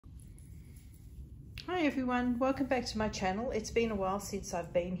Hi everyone, welcome back to my channel. It's been a while since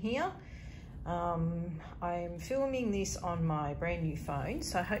I've been here. I'm filming this on my brand new phone,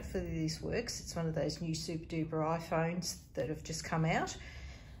 so hopefully this works. It's one of those new super duper iPhones that have just come out.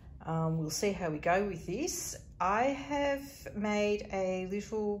 We'll see how we go with this. I have made a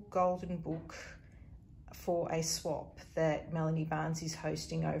little golden book for a swap that Melanie Barnes is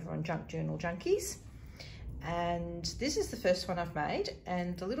hosting over on Junk Journal Junkies. And this is the first one I've made,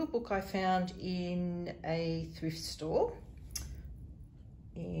 and the little book I found in a thrift store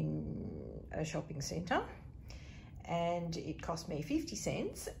in a shopping centre, and it cost me 50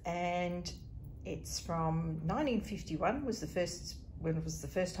 cents, and it's from 1951, was the first, when it was the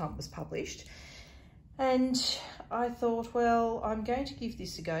first time it was published. And I thought, well, I'm going to give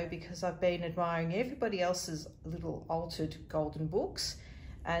this a go because I've been admiring everybody else's little altered golden books,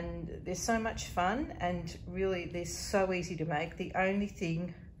 and they're so much fun, and really they're so easy to make. The only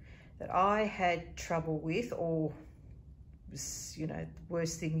thing that I had trouble with, or was, you know, the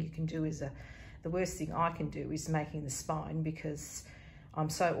worst thing you can do is the worst thing I can do is making the spine, because I'm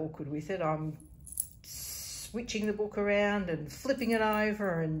so awkward with it. I'm switching the book around and flipping it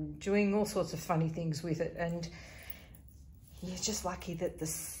over and doing all sorts of funny things with it, and you're just lucky that the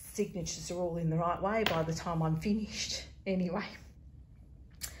signatures are all in the right way by the time I'm finished anyway.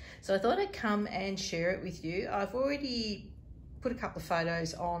 So I thought I'd come and share it with you. I've already put a couple of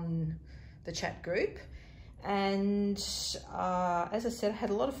photos on the chat group, and as I said, I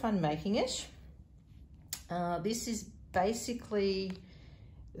had a lot of fun making it. This is basically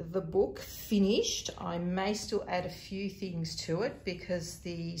the book finished. I may still add a few things to it because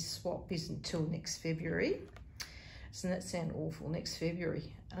the swap isn't till next February. Doesn't that sound awful, next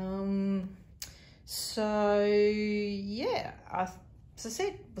February? So yeah, as I said,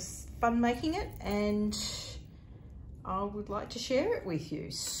 it was fun making it, and I would like to share it with you.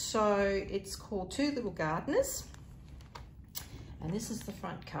 So it's called Two Little Gardeners, and this is the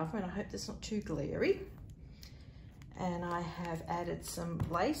front cover, and I hope that's not too glary. And I have added some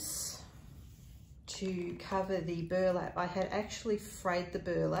lace to cover the burlap. I had actually frayed the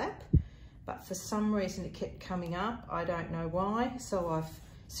burlap, but for some reason it kept coming up. I don't know why, so I've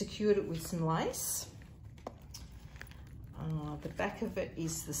secured it with some lace. The back of it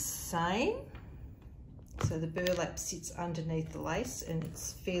is the same. So the burlap sits underneath the lace and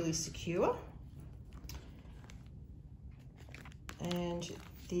it's fairly secure. And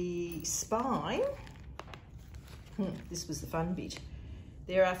the spine, this was the fun bit.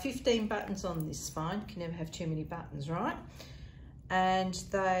 There are 15 buttons on this spine. You can never have too many buttons, right? And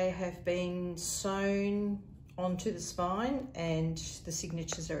they have been sewn onto the spine, and the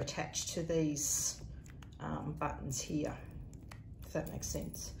signatures are attached to these buttons here, if that makes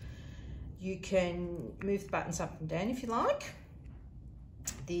sense. You can move the buttons up and down if you like.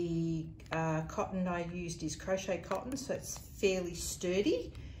 The cotton I used is crochet cotton, so it's fairly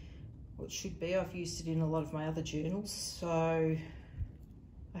sturdy. Well, it should be. I've used it in a lot of my other journals, so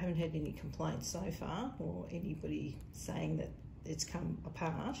I haven't had any complaints so far, or anybody saying that it's come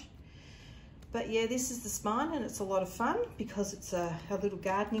apart. But yeah, this is the spine, and it's a lot of fun because it's a little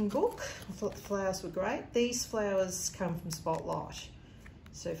gardening book. I thought the flowers were great. These flowers come from Spotlight.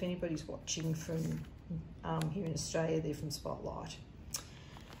 So if anybody's watching from here in Australia, they're from Spotlight.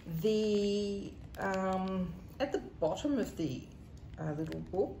 The at the bottom of the little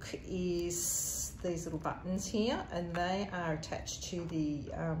book is these little buttons here, and they are attached to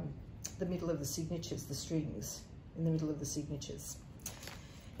the middle of the signatures, the strings in the middle of the signatures.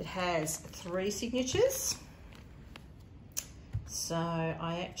 It has 3 signatures. So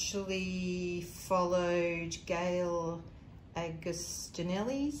I actually followed Gail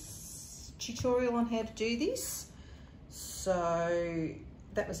Agostinelli's tutorial on how to do this. So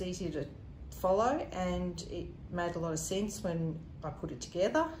that was easy to follow, and it made a lot of sense when I put it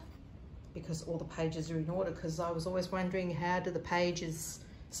together because all the pages are in order, because I was always wondering, how do the pages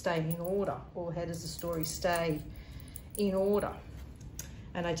stay in order, or how does the story stay in order?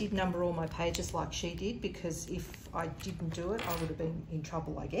 And I did number all my pages like she did, because if I didn't do it, I would have been in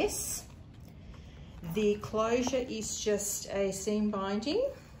trouble, I guess. The closure is just a seam binding,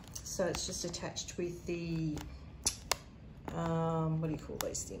 so it's just attached with the, what do you call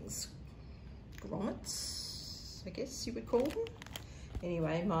these things? Grommets, I guess you would call them.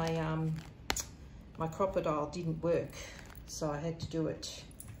 Anyway, my crocodile didn't work, so I had to do it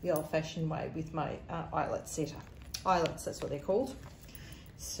the old-fashioned way with my eyelet setter. Eyelets, that's what they're called.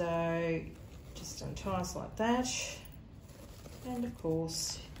 So just unties like that, and of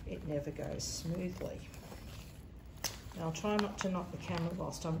course it never goes smoothly. Now I'll try not to knock the camera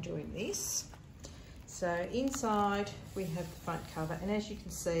whilst I'm doing this. So inside we have the front cover, and as you can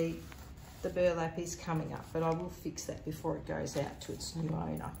see, the burlap is coming up, but I will fix that before it goes out to its new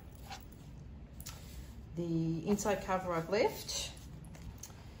owner. The inside cover I've left.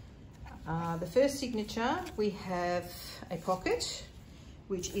 The first signature, we have a pocket,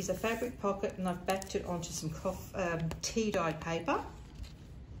 which is a fabric pocket, and I've backed it onto some tea dyed paper.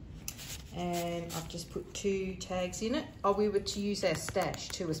 And I've just put 2 tags in it. Oh, we were to use our stash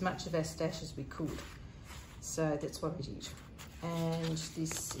too, as much of our stash as we could. So that's what I did. And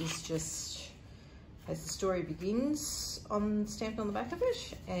this is just, as the story begins, stamped on the back of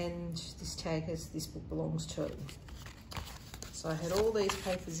it. And this tag has "This book belongs to." So I had all these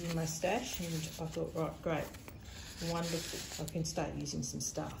papers in my stash, and I thought, right, great, wonderful, I can start using some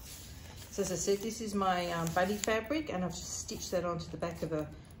stuff. So as I said, this is my buddy fabric, and I've just stitched that onto the back of a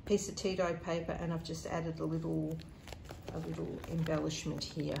piece of tea dyed paper, and I've just added a little embellishment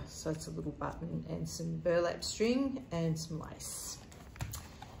here. So it's a little button and some burlap string and some lace.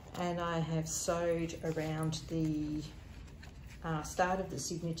 And I have sewed around the start of the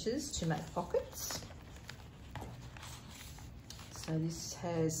signatures to make pockets. So this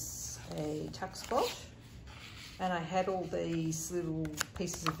has a tuck spot, and I had all these little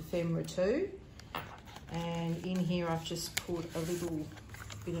pieces of ephemera too. And in here I've just put a little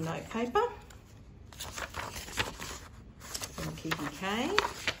bit of note paper from Kiki K,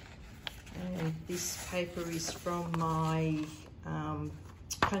 and this paper is from my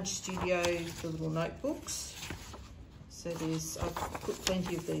Punch Studio, the little notebooks. So I've put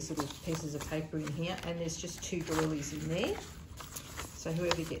plenty of these little pieces of paper in here, and there's just 2 doilies in there. So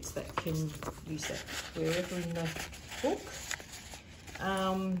whoever gets that can use that wherever in the book.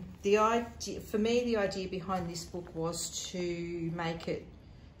 For me, the idea behind this book was to make it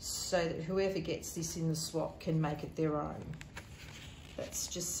so that whoever gets this in the swap can make it their own. That's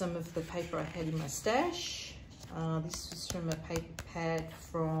just some of the paper I had in my stash. This was from a paper pad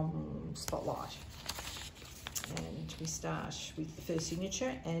from Spotlight. And we start with the first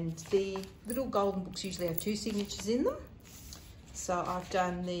signature, and the little golden books usually have 2 signatures in them. So I've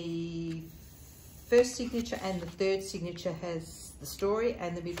done the first signature, and the third signature has the story,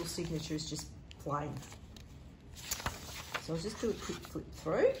 and the middle signature is just plain. So I'll just do a quick flip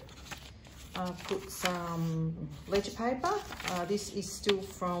through. I've put some ledger paper. This is still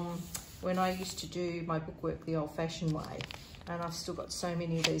from when I used to do my bookwork the old-fashioned way, and I've still got so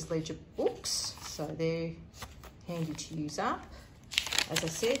many of these ledger books, so they're handy to use up. As I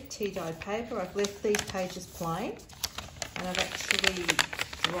said, tea dyed paper. I've left these pages plain, and I've actually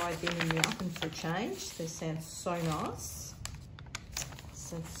dried them in the oven for a change. They sound so nice.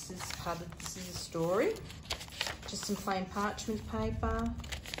 So this is a story. Just some plain parchment paper,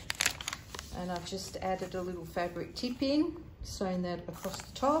 and I've just added a little fabric tip in, sewing that across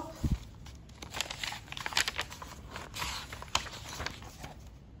the top.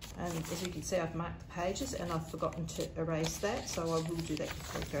 And as you can see, I've marked the pages, and I've forgotten to erase that, so I will do that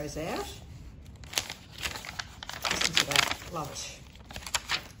before it goes out. Listen to that, love it.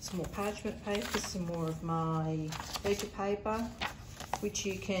 Some more parchment paper, some more of my ledger paper, which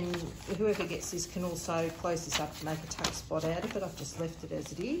you can, whoever gets this can also close this up to make a tuck spot out of it. I've just left it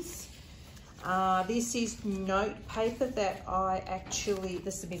as it is. This is note paper that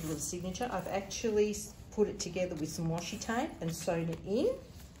this is the middle of the signature. I've actually put it together with some washi tape and sewn it in.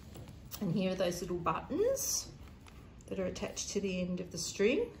 And here are those little buttons that are attached to the end of the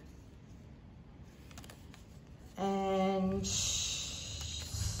string. And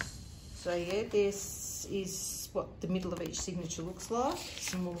so yeah, this is what the middle of each signature looks like.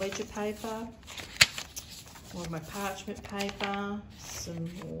 Some more ledger paper, more of my parchment paper, some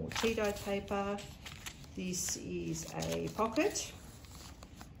more tea dyed paper. This is a pocket.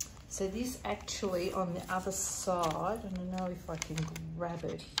 So this actually on the other side, I don't know if I can grab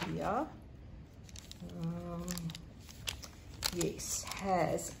it here. Yes,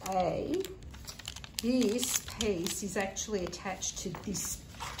 has this piece is actually attached to this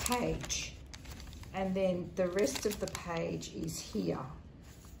page, and then the rest of the page is here.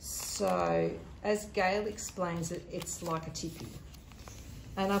 So as Gail explains it, it's like a tippy.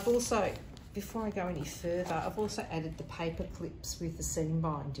 And I've also, before I go any further, I've also added the paper clips with the seam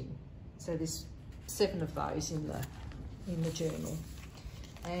binding. So there's 7 of those in the journal.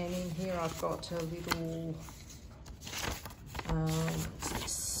 And in here I've got a little, I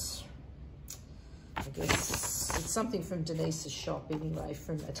guess it's something from Denise's shop anyway,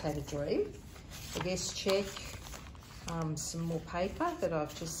 from A Tattered Dream. I guess check, some more paper that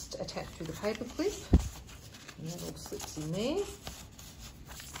I've just attached with a paper clip. And that all slips in there.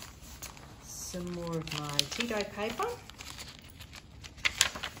 Some more of my tea dyed paper.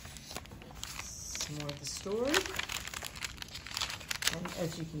 Some more of the story. And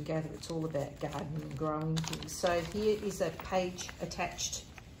as you can gather, it's all about gardening and growing things. So here is a page attached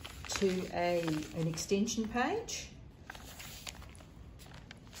to an extension page.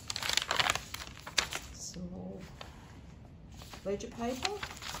 Some more ledger paper.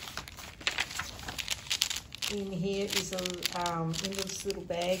 In here is in this little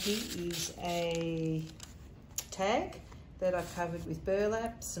baggie is a tag that I've covered with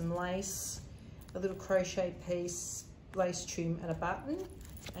burlap, some lace, a little crochet piece, lace trim and a button,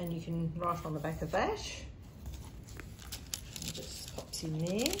 and you can write on the back of that. It just pops in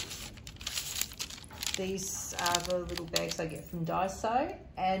there. These are the little bags I get from Daiso,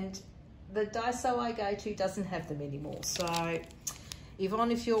 and the Daiso I go to doesn't have them anymore. So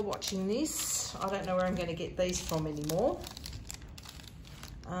Yvonne, if you're watching this, I don't know where I'm going to get these from anymore.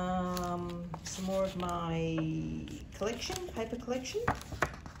 Some more of my collection, paper collection.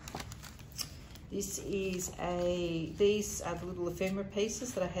 These are the little ephemera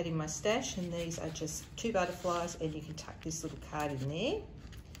pieces that I had in my stash, and these are just 2 butterflies, and you can tuck this little card in there,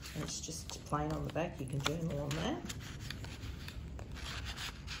 and it's just plain on the back. You can journal on that.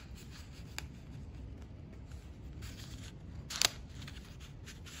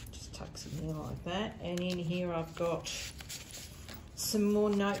 Just tucks in there like that. And in here I've got some more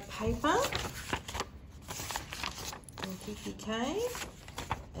note paper from Kikki K,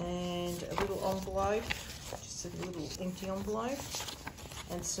 and a little envelope, just a little empty envelope,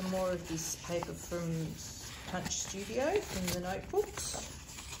 and some more of this paper from Punch Studio from the notebooks.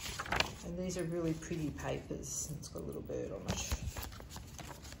 And these are really pretty papers. It's got a little bird on it.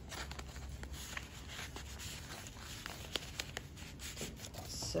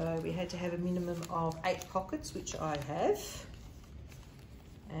 So we had to have a minimum of 8 pockets, which I have.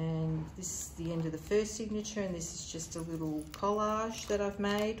 And this is the end of the first signature, and this is just a little collage that I've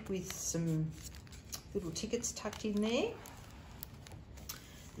made with some little tickets tucked in there.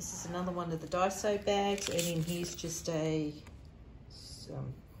 This is another one of the Daiso bags, and in here's just a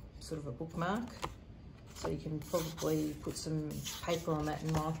sort of a bookmark. So you can probably put some paper on that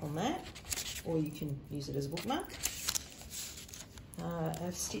and write on that, or you can use it as a bookmark.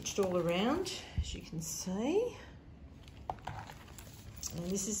 I've stitched all around, as you can see. And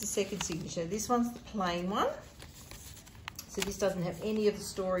this is the second signature. This one's the plain one. So this doesn't have any of the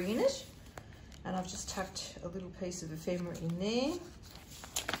story in it. And I've just tucked a little piece of ephemera in there.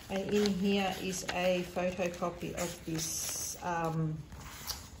 And in here is a photocopy of this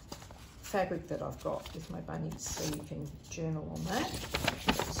fabric that I've got with my bunnies, so you can journal on that.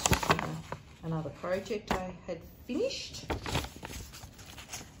 It's just another project I had finished.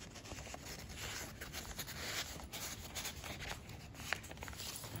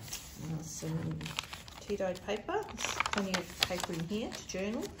 Some tea-dyed paper. There's plenty of paper in here to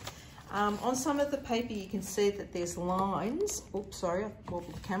journal. On some of the paper you can see that there's lines. Oops, sorry, I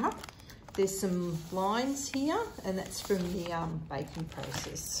wobbled the camera. There's some lines here, and that's from the baking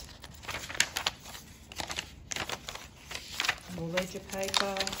process. More ledger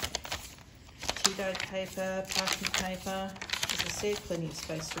paper, tea-dyed paper, parchment paper. As I said, plenty of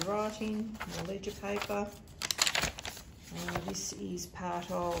space to write in. More ledger paper. This is part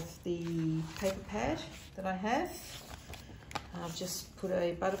of the paper pad that I have. I've just put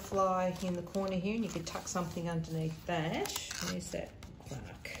a butterfly in the corner here, and you can tuck something underneath that. There's that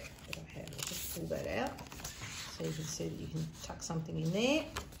bookmark that I have. I'll just pull that out so you can see that you can tuck something in there.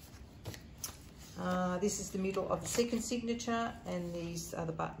 This is the middle of the second signature, and these are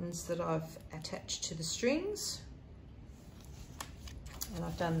the buttons that I've attached to the strings. And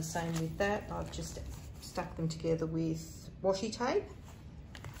I've done the same with that. I've just stuck them together with washi tape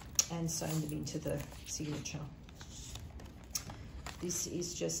and sewn them into the signature. This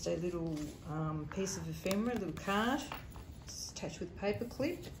is just a little piece of ephemera, a little card. It's attached with a paper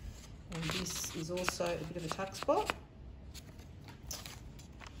clip, and this is also a bit of a tuck spot.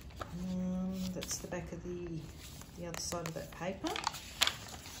 That's the back of the other side of that paper.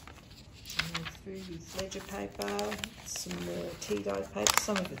 And through with ledger paper, some more tea-dyed paper.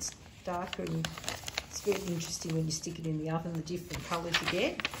 Some of it's darker, and it's very interesting when you stick it in the oven, the different colours you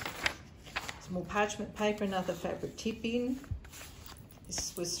get. Some more parchment paper, another fabric tip-in.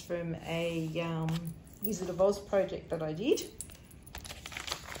 This was from a Wizard of Oz project that I did.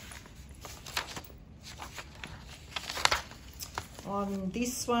 On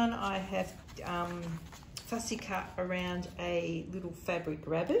this one I have fussy cut around a little fabric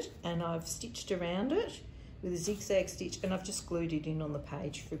rabbit, and I've stitched around it with a zigzag stitch, and I've just glued it in on the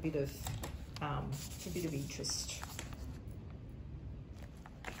page for a bit of interest.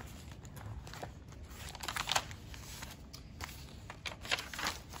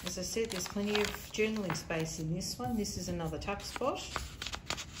 as I said, there's plenty of journaling space in this one. This is another tuck spot.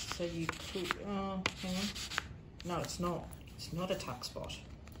 So you could, oh, hang on. No, it's not. It's not a tuck spot.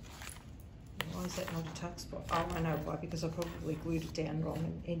 Why is that not a tuck spot? Oh, I know why, because I probably glued it down wrong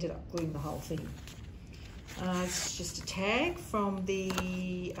and ended up gluing the whole thing. It's just a tag from the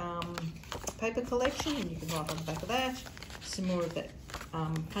paper collection, and you can write on the back of that. Some more of that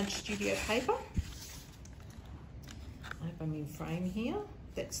Punch Studio paper. I hope I'm in frame here.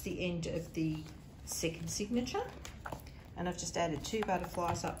 That's the end of the second signature. And I've just added 2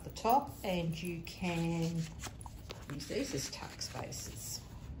 butterflies up the top, and you can use these as tuck spaces.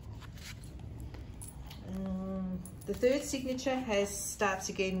 The third signature starts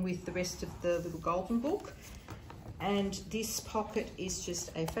again with the rest of the little golden book, and this pocket is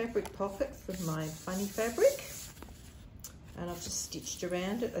just a fabric pocket from my Bunny fabric, and I've just stitched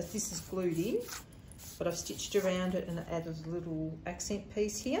around it. This is glued in, but I've stitched around it and added a little accent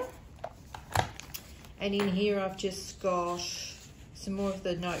piece here. And in here I've just got some more of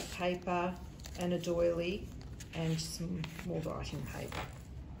the note paper and a doily and some more writing paper.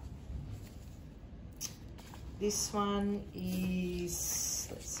 This one is,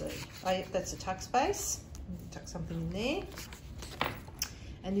 let's see, that's a tuck space. Tuck something in there.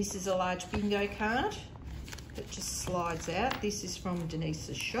 And this is a large bingo card that just slides out. This is from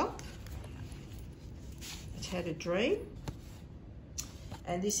Denise's shop. It had a dream.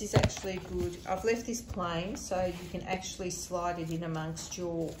 And this is actually good. I've left this plain so you can actually slide it in amongst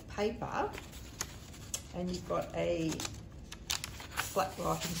your paper, and you've got a flat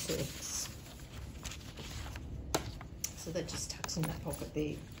writing surface. So that just tucks in that pocket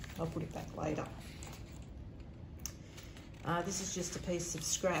there. I'll put it back later. This is just a piece of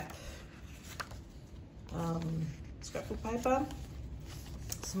scrapbook paper,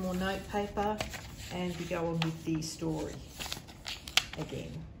 some more note paper, and we go on with the story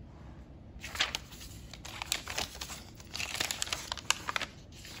again.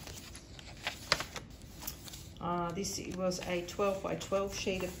 This was a 12 by 12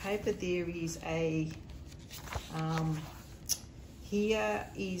 sheet of paper. There is a here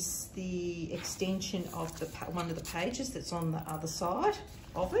is the extension of one of the pages that's on the other side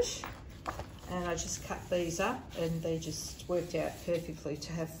of it, and I just cut these up and they just worked out perfectly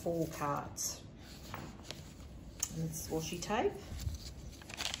to have 4 cards. And it's washi tape,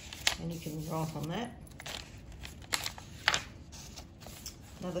 and you can write on that.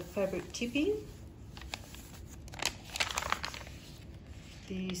 Another fabric tipping.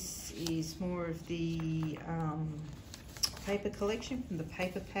 This is more of the paper collection from the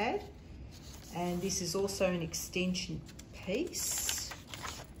paper pad, and this is also an extension piece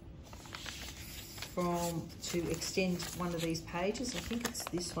to extend one of these pages. I think it's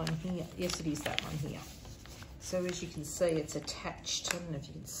this one here. Yes, it is that one here. So as you can see, it's attached. I don't know if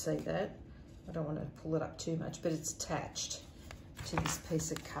you can see that. I don't want to pull it up too much, but it's attached to this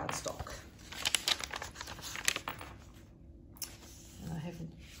piece of cardstock. And I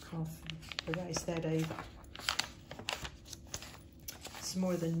haven't kind of erased that either. Some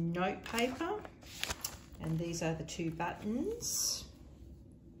more of the note paper, and these are the 2 buttons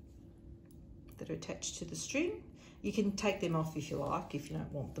that are attached to the string. You can take them off if you like, if you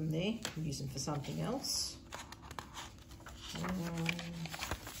don't want them there. You can use them for something else.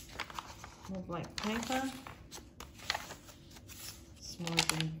 More blank paper. It's more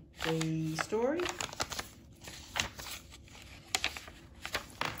than the story.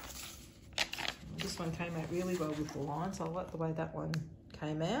 This one came out really well with the lines. I like the way that one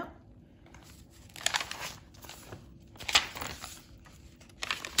came out.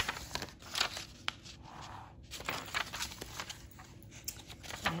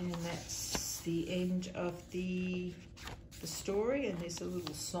 And that's the end of the story, and there's a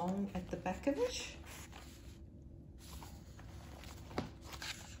little song at the back of it.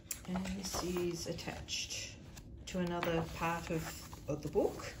 And this is attached to another part of the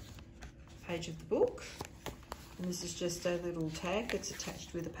book, page of the book. And this is just a little tag that's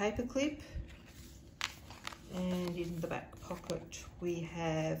attached with a paper clip. And in the back pocket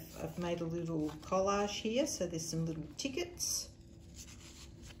I've made a little collage here, so there's some little tickets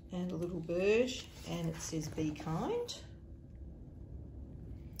and a little bird, and it says "Be kind."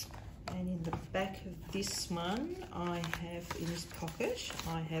 And in the back of this one, in this pocket,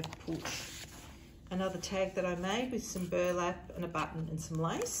 I have put another tag that I made with some burlap and a button and some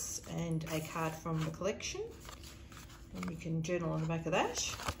lace, and a card from the collection. And you can journal on the back of that.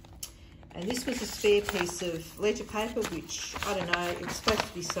 And this was a spare piece of ledger paper, which, I don't know, it was supposed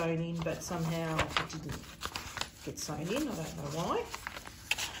to be sewn in, but somehow it didn't get sewn in. I don't know why.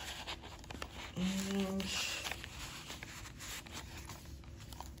 And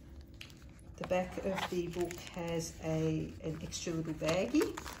back of the book has an extra little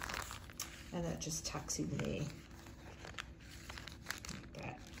baggie, and that just tucks in there like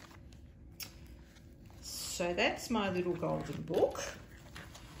that. So that's my little golden book.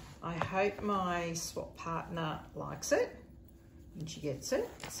 I hope my swap partner likes it when she gets it.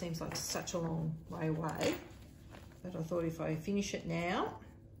 It seems like such a long way away, but I thought if I finish it now,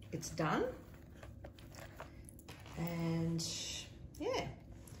 it's done. And yeah,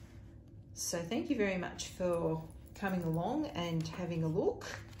 so thank you very much for coming along and having a look,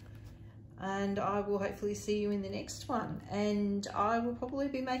 and I will hopefully see you in the next one, and I will probably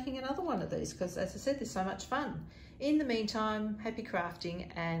be making another one of these because, as I said, they're so much fun. In the meantime, happy crafting,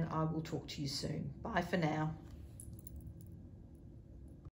 and I will talk to you soon. Bye for now.